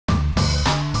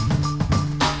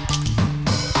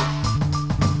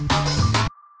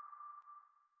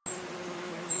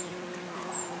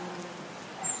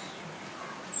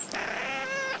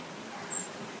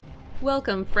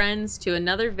Welcome friends to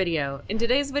another video. In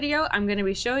today's video I'm going to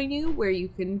be showing you where you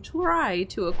can try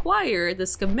to acquire the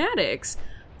schematics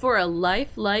for a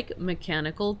lifelike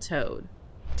mechanical toad.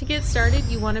 To get started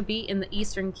you want to be in the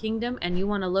Eastern Kingdom and you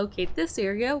want to locate this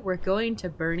area. We're going to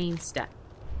Burning Steppe.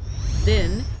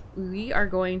 Then we are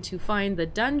going to find the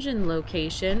dungeon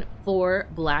location for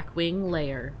Blackwing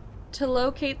Lair. To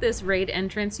locate this raid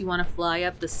entrance you want to fly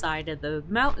up the side of the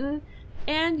mountain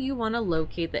and you want to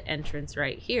locate the entrance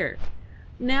right here.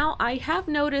 Now I have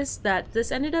noticed that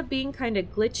this ended up being kind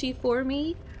of glitchy for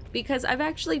me because I've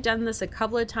actually done this a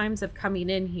couple of times of coming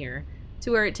in here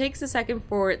to where it takes a second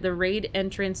for the raid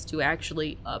entrance to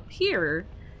actually appear,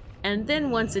 and then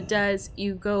once it does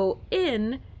you go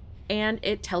in and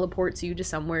it teleports you to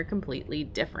somewhere completely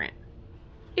different.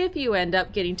 If you end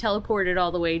up getting teleported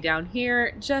all the way down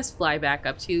here, just fly back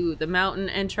up to the mountain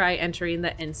and try entering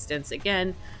the instance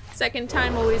again. Second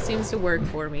time always seems to work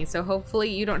for me, so hopefully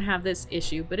you don't have this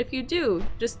issue, but if you do,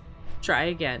 just try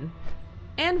again.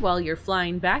 And while you're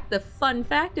flying back, the fun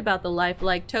fact about the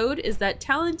lifelike toad is that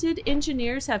talented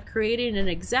engineers have created an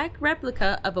exact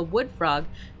replica of a wood frog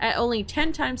at only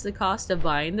 10 times the cost of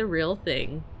buying the real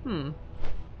thing.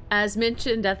 As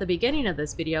mentioned at the beginning of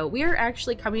this video, we are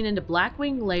actually coming into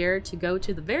Blackwing Lair to go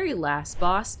to the very last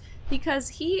boss because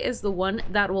he is the one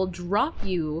that will drop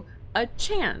you a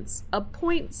chance, a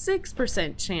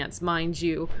 0.6% chance, mind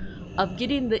you, of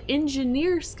getting the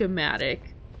engineer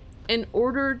schematic in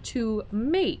order to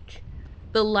make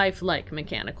the lifelike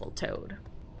mechanical toad.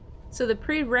 So the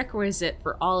prerequisite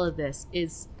for all of this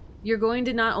is you're going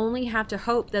to not only have to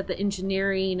hope that the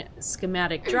engineering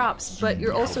schematic drops, but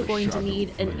you're also going to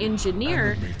need an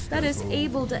engineer that is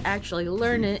able to actually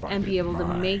learn it and be able to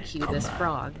make you this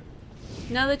frog.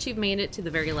 Now that you've made it to the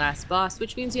very last boss,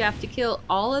 which means you have to kill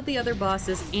all of the other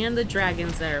bosses and the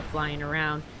dragons that are flying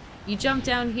around, you jump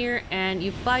down here and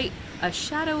you fight a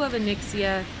Shadow of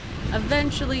Onyxia.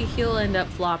 Eventually he'll end up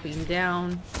flopping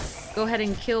down. Go ahead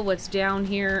and kill what's down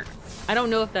here. I don't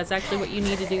know if that's actually what you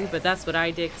need to do, but that's what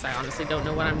I did because I honestly don't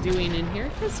know what I'm doing in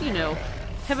here because, you know,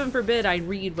 heaven forbid I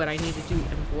read what I need to do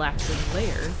in Blackwing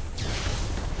Lair.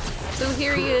 So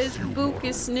here he is, Book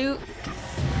his snoot,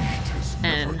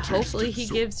 and hopefully he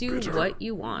gives you what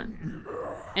you want.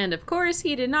 And of course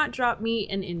he did not drop me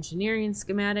an engineering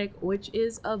schematic, which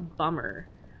is a bummer.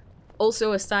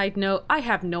 Also, a side note, I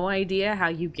have no idea how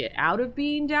you get out of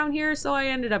being down here, so I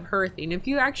ended up hearthing. If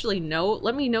you actually know,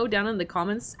 let me know down in the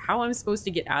comments how I'm supposed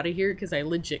to get out of here because I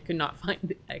legit could not find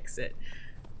the exit.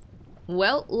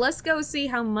 Well, let's go see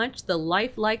how much the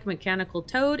lifelike mechanical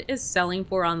toad is selling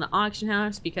for on the auction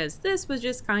house because this was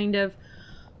just kind of,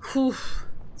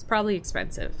 it's probably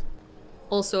expensive.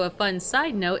 Also, a fun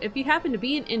side note, if you happen to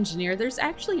be an engineer, there's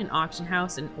actually an auction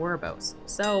house in Oribos,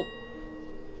 so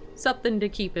something to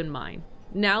keep in mind.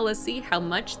 Now let's see how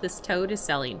much this toad is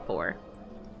selling for.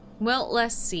 Well,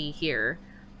 let's see here.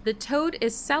 The toad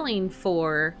is selling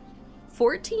for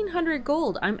 1,400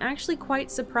 gold. I'm actually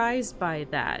quite surprised by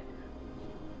that,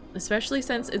 especially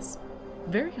since it's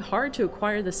very hard to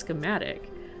acquire the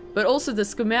schematic. But also the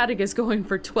schematic is going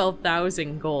for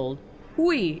 12,000 gold.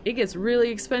 Whee! It gets really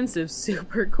expensive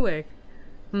super quick.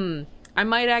 I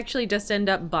might actually just end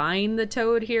up buying the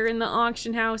toad here in the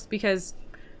auction house because,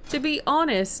 to be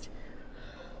honest,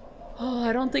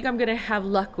 I don't think I'm gonna have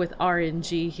luck with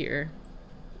RNG here.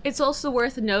 It's also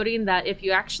worth noting that if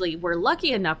you actually were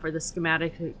lucky enough for the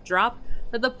schematic to drop,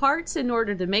 that the parts in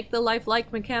order to make the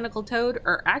lifelike mechanical toad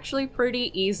are actually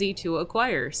pretty easy to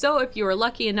acquire. So if you were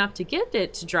lucky enough to get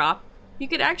it to drop, you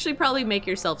could actually probably make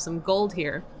yourself some gold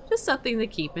here. Just something to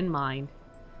keep in mind.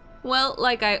 Well,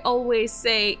 like I always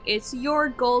say, it's your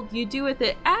gold, you do with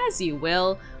it as you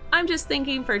will. I'm just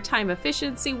thinking for time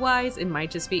efficiency wise, it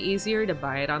might just be easier to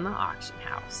buy it on the auction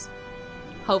house.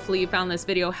 Hopefully you found this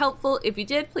video helpful. If you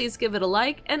did, please give it a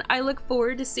like, and I look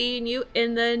forward to seeing you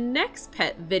in the next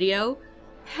pet video.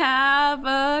 Have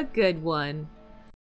a good one.